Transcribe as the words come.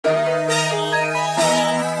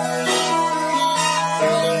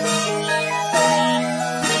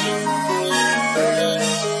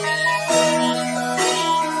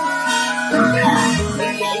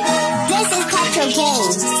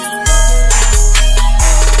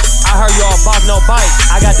you all bark, no bite.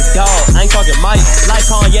 I got the dog, I ain't talking Mike. Like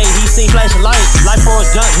Kanye, he seen flashing lights. Like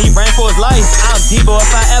Forrest Gump, he ran for his life. I'm Debo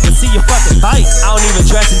if I ever see you fucking fight. I don't even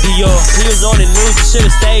dress in Dior. He was on the news, he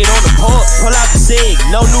should've stayed on the port. Pull out the cig,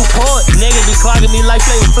 no Newport. Niggas be clogging me like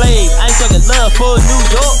Flavor Flav. I ain't talking love for New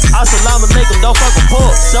York. Assalamu alaikum, don't fuck with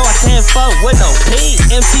pork. So I can't fuck with no pig.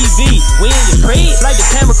 MTV, we in your crib. Like the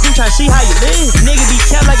camera crew tryna see how you live. Nigga be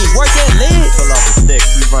kept like his work ain't lit. Pull off the stick,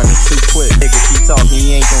 we running too quick. Nigga keep talking,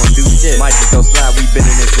 he ain't gonna do shit. Might just go slide, we been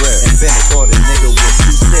in his grip. And been a quarter, nigga with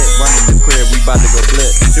 2 sticks. Running the crib, we bout to go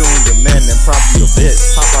blitz. Shooting your men and probably your bitch.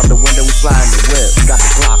 Pop out the window, we fly in the whip. Got the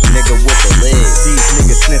Glock, nigga with the lid. These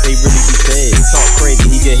niggas sniff, they really be fed. Talk crazy,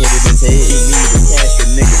 he get hit in his head. He need the cash, the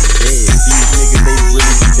niggas dead. These niggas, they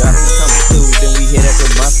really be jumping. Coming through, then we hit at the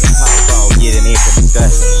muscle. Hop out, get an inch of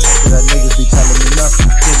discussion. That niggas be telling me nothing.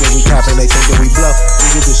 Think that we copping, they think that we bluff. We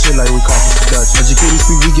get this shit like we copping production. Educated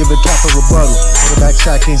speak, we give a cap a rebuttal. On the back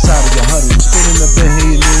sack inside of your huddle. Spinning the bed, he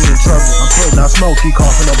ain't in trouble. I'm putting out smoke, he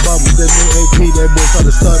coughing a bubble. That new AP, that boy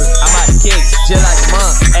started stuttering. I'm out the kicks, just like a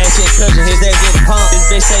monk. Ass ain't cooking, his ass getting pumped. This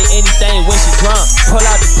bitch say anything when she drunk. Pull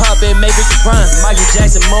out the pump and make it run. Michael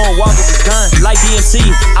Jackson moonwalk with his gun. Like DMC,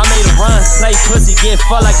 I made him run. Play pussy, get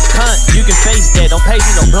fucked like a cunt. You can face that, don't pay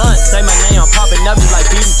me no blunt. Say my name, I'm popping up just like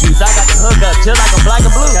Beetlejuice. I got the hook up just like I'm black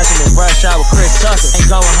and blue. Catch him in rush hour with Chris Tucker. Ain't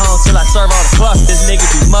going home till I serve all the clusters. This nigga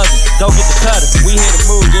be mugging, go get the cutter. We hit the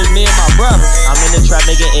move, just me and my brother. I'm in the trap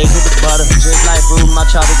making eggs with the butter. Just like Ruben, my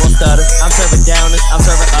chopper gon' stutter. I'm serving downers, I'm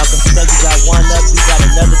serving uppers. Think you got one up, you got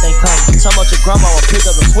another thing coming. Talking about your grandma will pick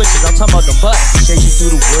up the switches, I'm talking about the buttons. Chase you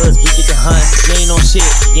through the woods, we get the hunt. You ain't on shit,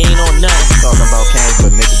 you ain't on nothing. Talking about cans,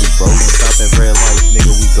 but nigga we rolling. Stopping red lights,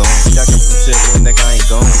 nigga we gone. Checking some shit, little nigga